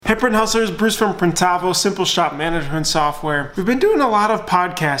Print Hustlers, Bruce from Printavo, Simple Shop Management Software. We've been doing a lot of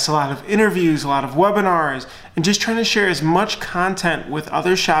podcasts, a lot of interviews, a lot of webinars, and just trying to share as much content with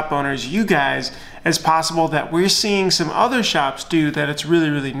other shop owners, you guys, as possible that we're seeing some other shops do that it's really,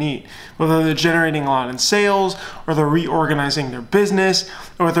 really neat. Whether they're generating a lot in sales, or they're reorganizing their business,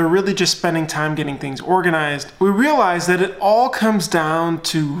 or they're really just spending time getting things organized, we realize that it all comes down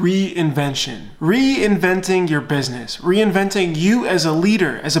to reinvention. Reinventing your business, reinventing you as a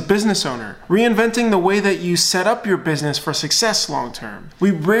leader, as a business owner, reinventing the way that you set up your business for success long term. We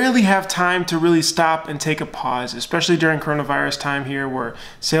rarely have time to really stop and take a pause, especially during coronavirus time here where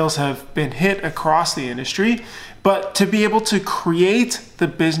sales have been hit across the industry, but to be able to create the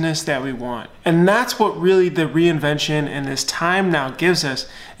business that we want. And that's what really the reinvention and this time now gives us,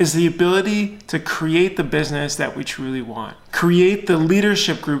 is the ability to create the business that we truly want. Create the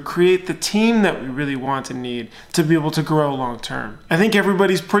leadership group, create the team that we really want and need to be able to grow long term. I think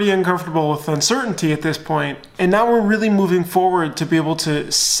everybody's pretty uncomfortable with uncertainty at this point, and now we're really moving forward to be able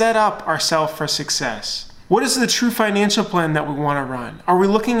to set up ourselves for success. What is the true financial plan that we want to run? Are we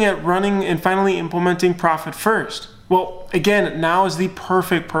looking at running and finally implementing profit first? Well, again, now is the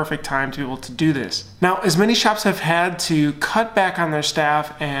perfect time to be able to do this. Now, as many shops have had to cut back on their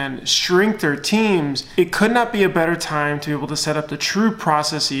staff and shrink their teams, it could not be a better time to be able to set up the true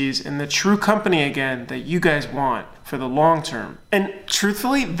processes and the true company again that you guys want for the long term. And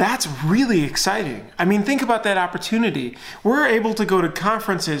truthfully, that's really exciting. I mean, think about that opportunity. We're able to go to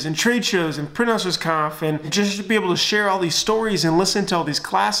conferences and trade shows and Print Hustlers Conf and just be able to share all these stories and listen to all these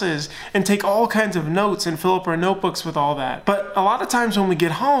classes and take all kinds of notes and fill up our notebooks with all that. But a lot of times when we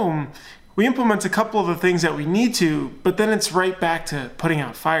get home, we implement a couple of the things that we need to, but then it's right back to putting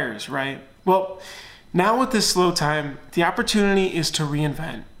out fires, right? Well, now with this slow time, the opportunity is to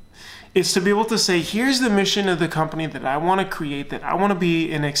reinvent. It's to be able to say, here's the mission of the company that I want to create, that I want to be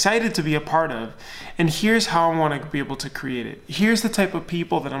and excited to be a part of, and here's how I want to be able to create it. Here's the type of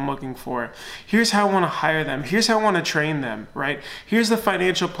people that I'm looking for. Here's how I want to hire them. Here's how I want to train them, right? Here's the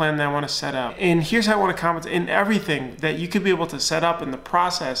financial plan that I want to set up. And here's how I want to compensate, and everything that you could be able to set up in the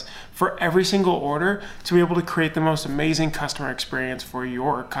process for every single order to be able to create the most amazing customer experience for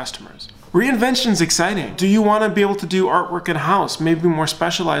your customers. Reinvention is exciting. Do you want to be able to do artwork in-house, maybe more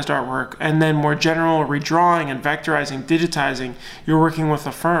specialized artwork, and then more general redrawing and vectorizing, digitizing? You're working with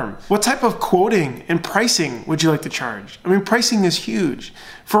a firm. What type of quoting and pricing would you like to charge? I mean, pricing is huge.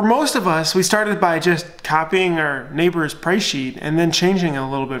 For most of us, we started by just copying our neighbor's price sheet and then changing it a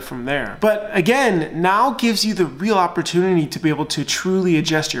little bit from there. But again, now gives you the real opportunity to be able to truly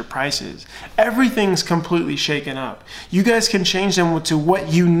adjust your prices. Everything's completely shaken up. You guys can change them to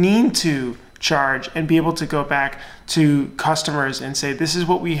what you need to charge and be able to go back to customers and say, this is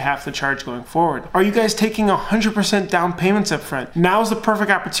what we have to charge going forward. Are you guys taking 100% down payments up front? Now's the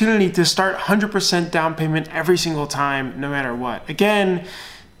perfect opportunity to start 100% down payment every single time, no matter what. Again,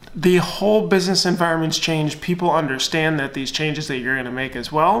 the whole business environment's changed. People understand that these changes that you're going to make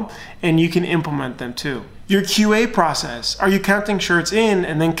as well, and you can implement them too. Your QA process, are you counting shirts in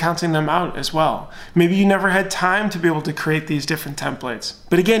and then counting them out as well? Maybe you never had time to be able to create these different templates.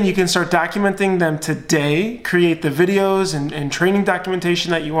 But again, you can start documenting them today, create the videos and training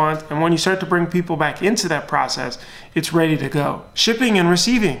documentation that you want, and when you start to bring people back into that process, it's ready to go. Shipping and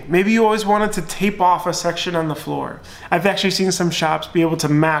receiving. Maybe you always wanted to tape off a section on the floor. I've actually seen some shops be able to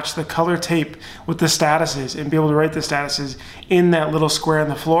match the color tape with the statuses and be able to write the statuses in that little square on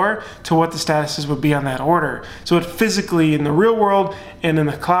the floor to what the statuses would be on that order. So it physically, in the real world and in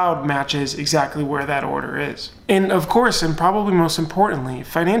the cloud, matches exactly where that order is. And of course, and probably most importantly,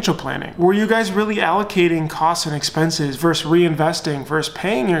 financial planning. Were you guys really allocating costs and expenses versus reinvesting versus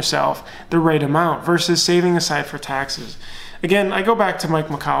paying yourself the right amount versus saving aside for taxes? Again, I go back to Mike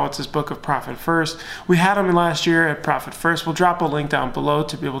Mikawitz's book of Profit First. We had him last year at Profit First. We'll drop a link down below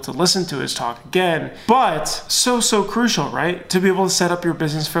to be able to listen to his talk again. But so crucial, right? To be able to set up your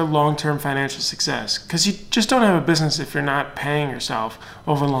business for long-term financial success. Because you just don't have a business if you're not paying yourself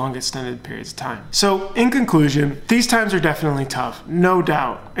over long extended periods of time. So in conclusion, these times are definitely tough, no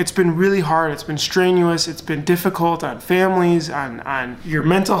doubt. It's been really hard, it's been strenuous, it's been difficult on families, on your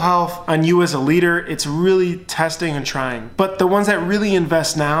mental health, on you as a leader. It's really testing and trying. But the ones that really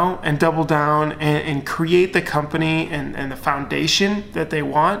invest now and double down and create the company and the foundation that they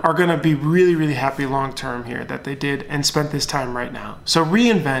want are gonna be really happy long term here that they did and spent this time right now. So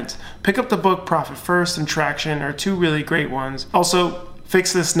reinvent. Pick up the book Profit First and Traction are two really great ones. Also,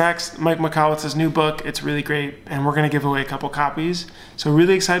 Fix This Next, Mike Mikawitz's new book. It's really great, and we're gonna give away a couple copies. So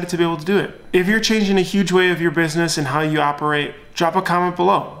really excited to be able to do it. If you're changing a huge way of your business and how you operate, drop a comment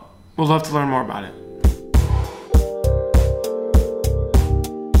below. We'd love to learn more about it.